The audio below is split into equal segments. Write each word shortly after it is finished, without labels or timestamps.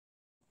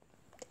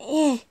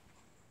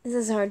This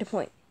is hard to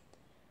point.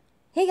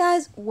 Hey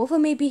guys, Wolfa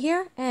may be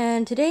here,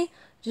 and today,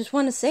 just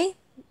want to say,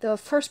 the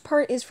first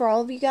part is for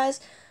all of you guys,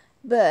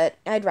 but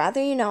I'd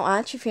rather you not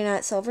watch if you're not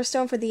at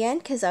Silverstone for the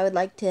end, because I would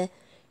like to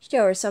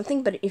show her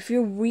something, but if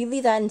you're really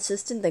that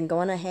insistent, then go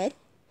on ahead.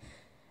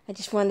 I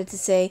just wanted to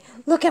say,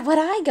 look at what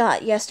I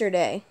got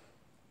yesterday,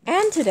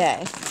 and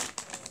today.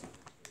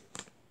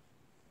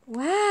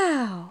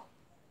 Wow.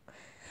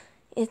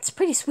 It's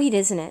pretty sweet,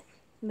 isn't it?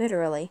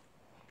 Literally.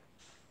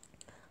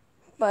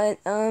 But,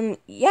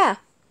 yeah.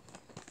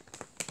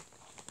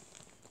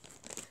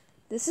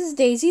 This is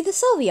Daisy the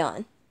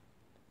Sylveon.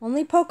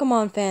 Only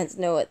Pokemon fans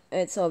know what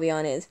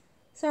Sylveon is.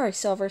 Sorry,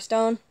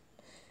 Silverstone.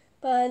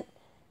 But,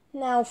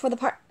 now for the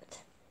part.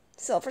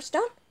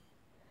 Silverstone?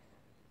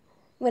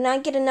 When I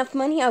get enough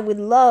money, I would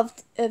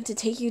love to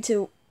take you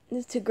to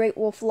Great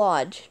Wolf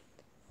Lodge.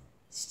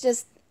 It's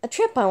just a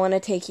trip I want to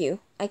take you.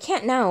 I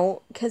can't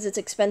now, because it's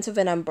expensive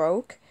and I'm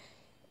broke.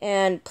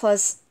 And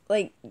plus,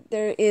 like,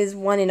 there is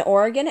one in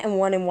Oregon and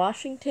one in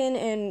Washington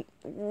and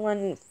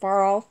one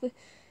far off.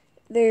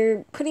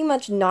 They're pretty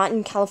much not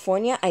in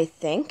California, I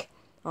think.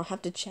 I'll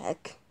have to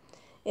check.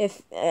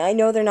 If I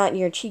know they're not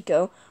near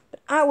Chico, but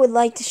I would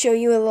like to show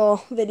you a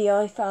little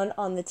video I found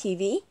on the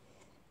TV.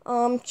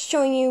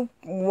 Showing you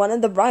one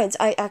of the rides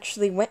I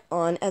actually went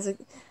on as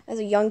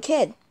a young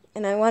kid,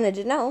 and I wanted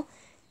to know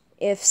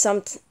if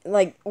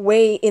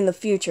way in the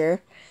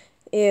future,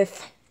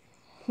 if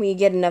we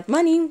get enough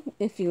money,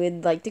 if you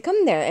would like to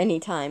come there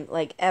anytime,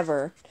 like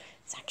ever.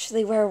 It's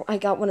actually where I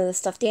got one of the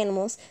stuffed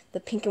animals, the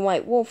pink and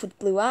white wolf with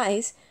blue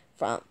eyes,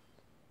 from.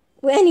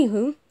 Well,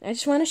 anywho, I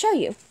just want to show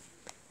you.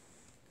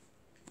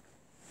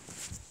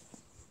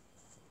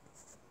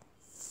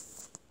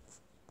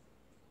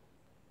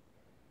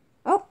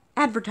 Oh,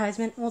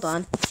 advertisement. Hold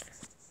on.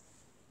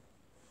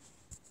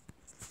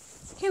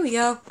 Here we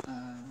go.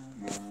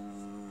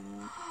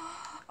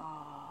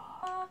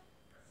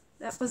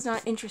 That was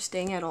not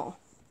interesting at all.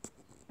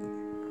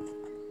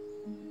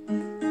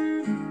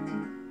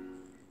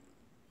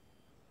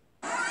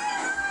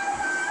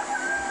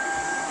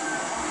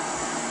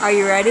 Are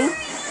you ready?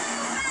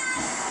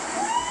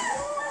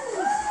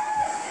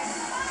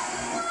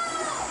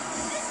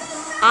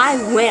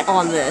 I went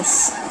on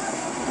this.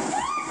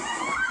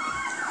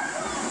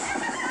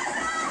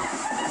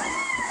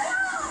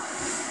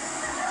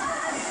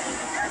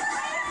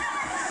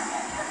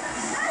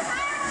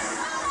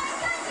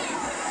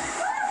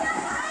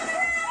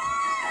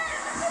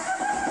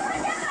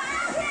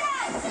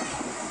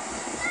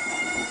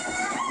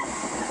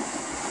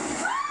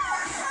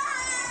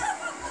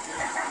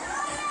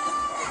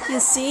 You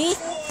see?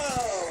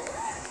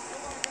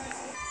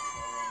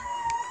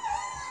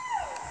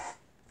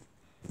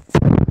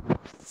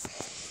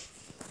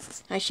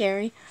 Hi,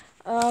 Sherry.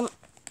 That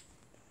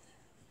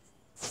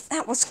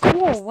was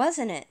cool,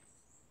 wasn't it?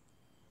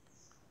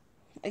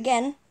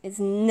 Again, it's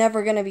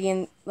never gonna be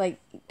in,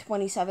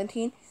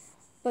 2017,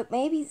 but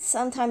maybe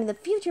sometime in the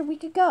future we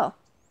could go.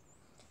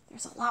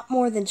 There's a lot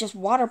more than just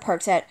water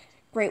parks at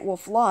Great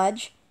Wolf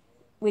Lodge,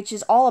 which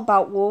is all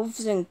about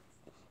wolves, and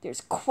there's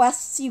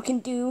quests you can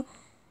do,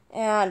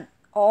 and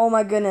oh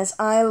my goodness,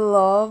 I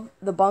love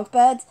the bunk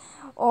beds.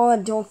 Oh,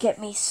 and don't get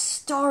me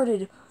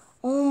started.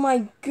 Oh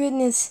my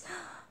goodness,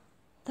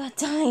 the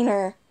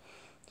diner.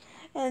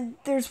 And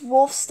there's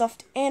wolf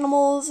stuffed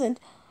animals and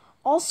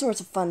all sorts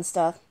of fun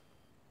stuff.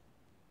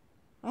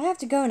 I have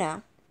to go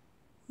now.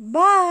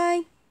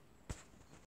 Bye!